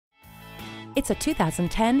It's a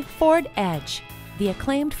 2010 Ford Edge. The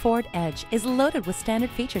acclaimed Ford Edge is loaded with standard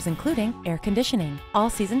features including air conditioning,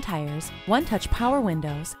 all-season tires, one-touch power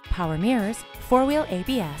windows, power mirrors, four-wheel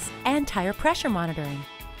ABS, and tire pressure monitoring.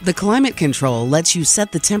 The climate control lets you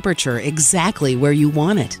set the temperature exactly where you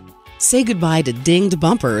want it. Say goodbye to dinged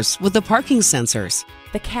bumpers with the parking sensors.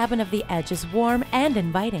 The cabin of the Edge is warm and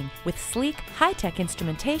inviting with sleek, high-tech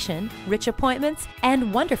instrumentation, rich appointments,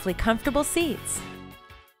 and wonderfully comfortable seats.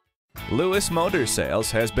 Lewis Motor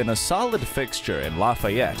Sales has been a solid fixture in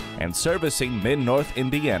Lafayette and servicing mid-north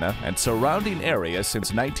Indiana and surrounding areas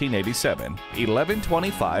since 1987.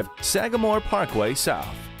 1125 Sagamore Pkwy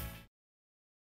South.